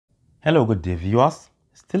Hello, good day viewers.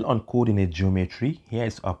 Still on coordinate geometry, here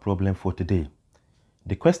is our problem for today.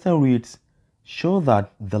 The question reads, show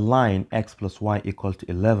that the line x plus y equal to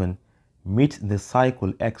 11 meets the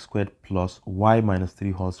cycle x squared plus y minus 3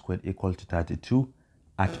 whole squared equal to 32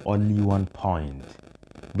 at only one point.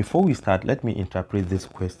 Before we start, let me interpret this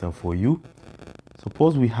question for you.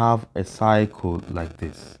 Suppose we have a cycle like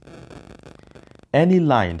this. Any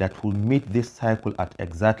line that will meet this cycle at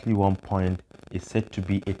exactly one point is said to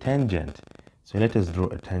be a tangent. So let us draw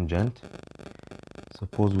a tangent.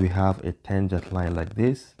 Suppose we have a tangent line like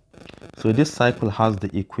this. So this cycle has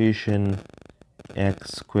the equation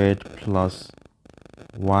x squared plus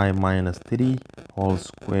y minus 3 whole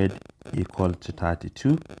squared equal to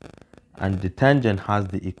 32. And the tangent has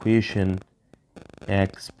the equation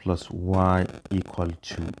x plus y equal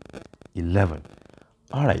to 11.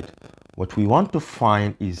 All right, what we want to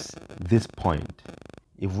find is this point.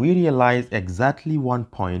 If we realize exactly one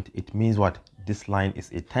point, it means what? This line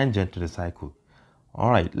is a tangent to the cycle.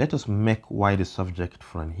 All right, let us make y the subject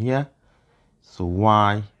from here. So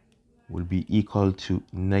y will be equal to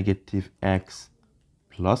negative x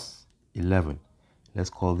plus 11.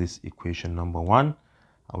 Let's call this equation number 1.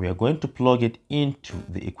 And we are going to plug it into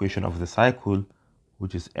the equation of the cycle,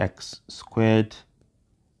 which is x squared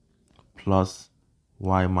plus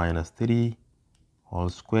y minus 3 whole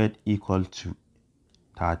squared equal to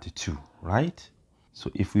 32, right?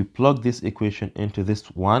 So if we plug this equation into this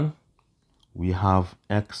one, we have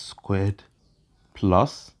x squared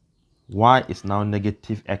plus y is now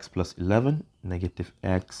negative x plus 11, negative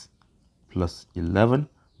x plus 11,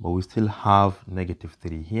 but we still have negative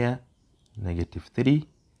 3 here, negative 3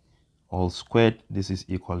 all squared. This is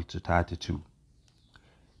equal to 32.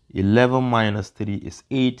 11 minus 3 is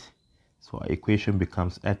 8, so our equation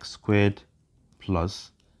becomes x squared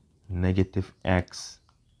plus negative x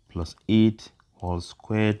plus 8 whole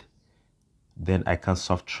squared. Then I can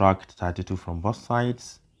subtract 32 from both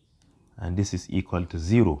sides, and this is equal to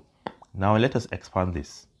 0. Now let us expand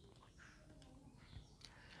this.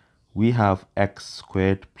 We have x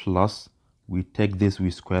squared plus, we take this,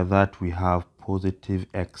 we square that, we have positive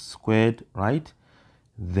x squared, right?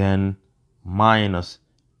 Then minus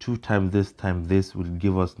 2 times this will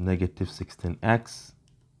give us negative 16x.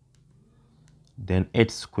 Then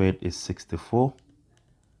 8 squared is 64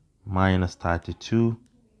 minus 32.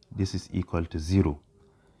 This is equal to 0.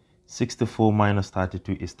 64 minus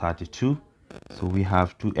 32 is 32. So we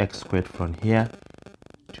have 2x squared from here.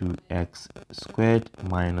 2x squared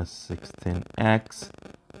minus 16x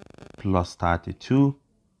plus 32.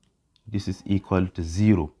 This is equal to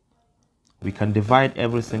 0. We can divide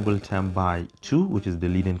every single term by 2, which is the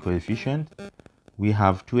leading coefficient. We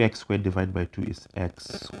have 2x squared divided by 2 is x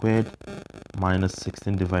squared minus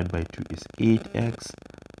 16 divided by 2 is 8x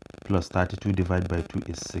plus 32 divided by 2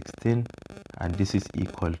 is 16, and this is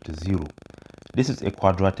equal to 0. This is a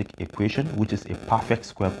quadratic equation, which is a perfect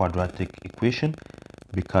square quadratic equation,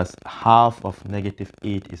 because half of negative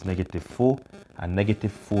 8 is negative 4 and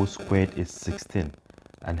negative 4 squared is 16,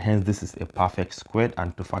 and hence this is a perfect square.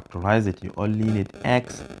 And to factorize it, you only need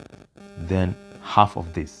x, then half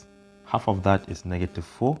of this. Half of that is negative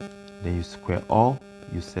 4, then you square all,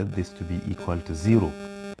 you set this to be equal to 0.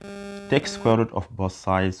 Take square root of both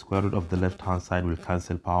sides. Square root of the left hand side will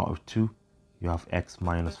cancel power of 2. You have x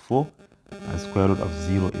minus 4, and square root of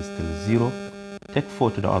 0 is still 0. Take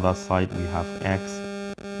 4 to the other side, we have x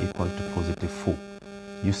equal to positive 4.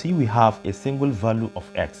 You see, we have a single value of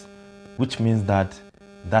x, which means that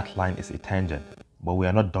that line is a tangent. But we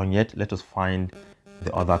are not done yet. Let us find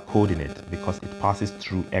the other coordinate, because it passes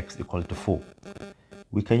through x equal to 4.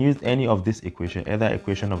 We can use any of this equation, either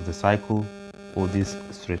equation of the cycle or this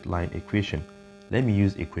straight line equation. Let me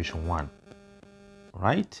use equation 1,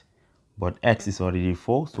 right? But x is already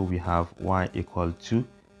 4, so we have y equal to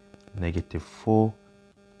negative 4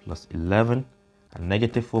 plus 11, and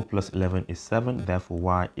negative 4 plus 11 is 7, therefore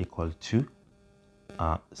y equal to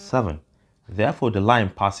 7. Therefore the line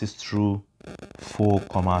passes through 4,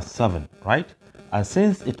 7, right? And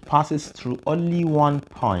since it passes through only one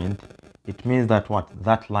point, it means that what?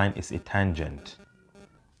 That line is a tangent.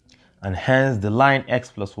 And hence the line x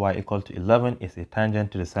plus y equal to 11 is a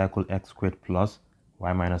tangent to the cycle x squared plus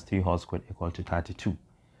y minus 3 whole squared equal to 32.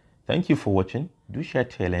 Thank you for watching. Do share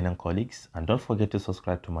to your learning colleagues, and don't forget to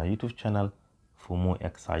subscribe to my YouTube channel for more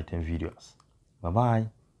exciting videos. Bye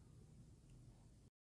bye.